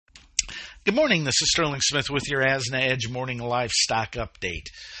Good morning, this is Sterling Smith with your Asna Edge Morning Livestock Update.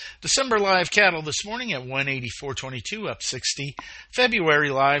 December live cattle this morning at 184.22 up 60. February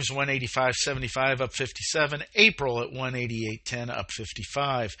lives 185.75 up 57. April at 188.10 up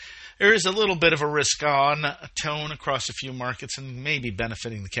 55. There is a little bit of a risk-on tone across a few markets and maybe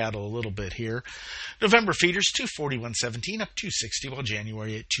benefiting the cattle a little bit here. November feeders 241.17 up 260, while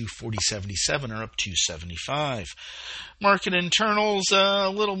January at 240.77 are up 275. Market internals a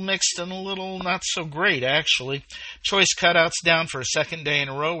little mixed and a little not so great, actually. Choice cutouts down for a second day in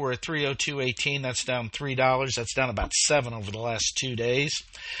a row. We're at 302.18. That's down $3. That's down about 7 over the last 2 days.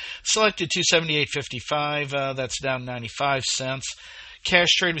 Selected 278.55. That's down 95 cents. Cash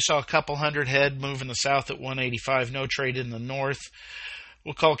trade, we saw a couple hundred head move in the south at 185. No trade in the north.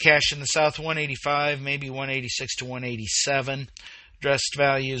 We'll call cash in the south 185, maybe 186 to 187. Dressed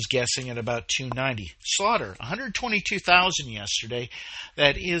values guessing at about 290. Slaughter, 122,000 yesterday.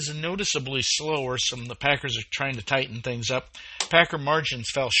 That is noticeably slower. The Packers are trying to tighten things up. Packer margins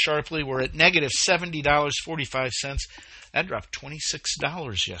fell sharply. We're at negative $70.45. That dropped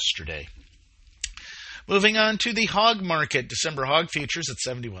 $26 yesterday. Moving on to the hog market. December hog futures at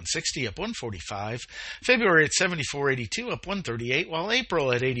 71.60 up 145. February at 74.82 up 138, while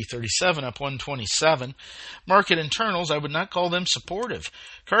April at 80.37 up 127. Market internals, I would not call them supportive.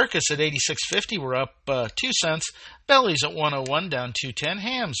 Carcass at 86.50 were up 2 cents. Bellies at 101 down 2.10.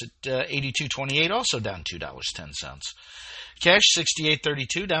 Hams at 82.28 also down $2.10. Cash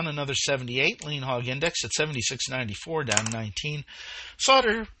 68.32 down another 78. Lean hog index at 76.94 down 19.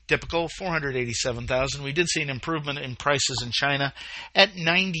 Slaughter typical 487,000. We did see an improvement in prices in China at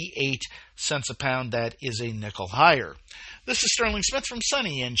 98 cents a pound. That is a nickel higher. This is Sterling Smith from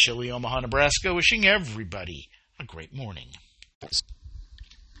sunny and chilly Omaha, Nebraska, wishing everybody a great morning.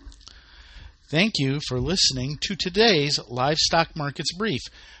 Thank you for listening to today's Livestock Markets Brief.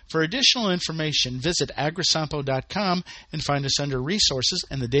 For additional information, visit agrisampo.com and find us under Resources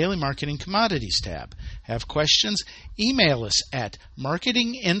and the Daily Marketing Commodities tab. Have questions? Email us at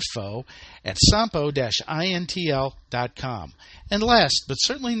marketinginfo@sampo-intl.com. And last, but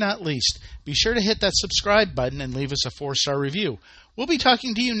certainly not least, be sure to hit that subscribe button and leave us a 4-star review. We'll be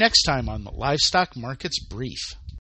talking to you next time on the Livestock Markets Brief.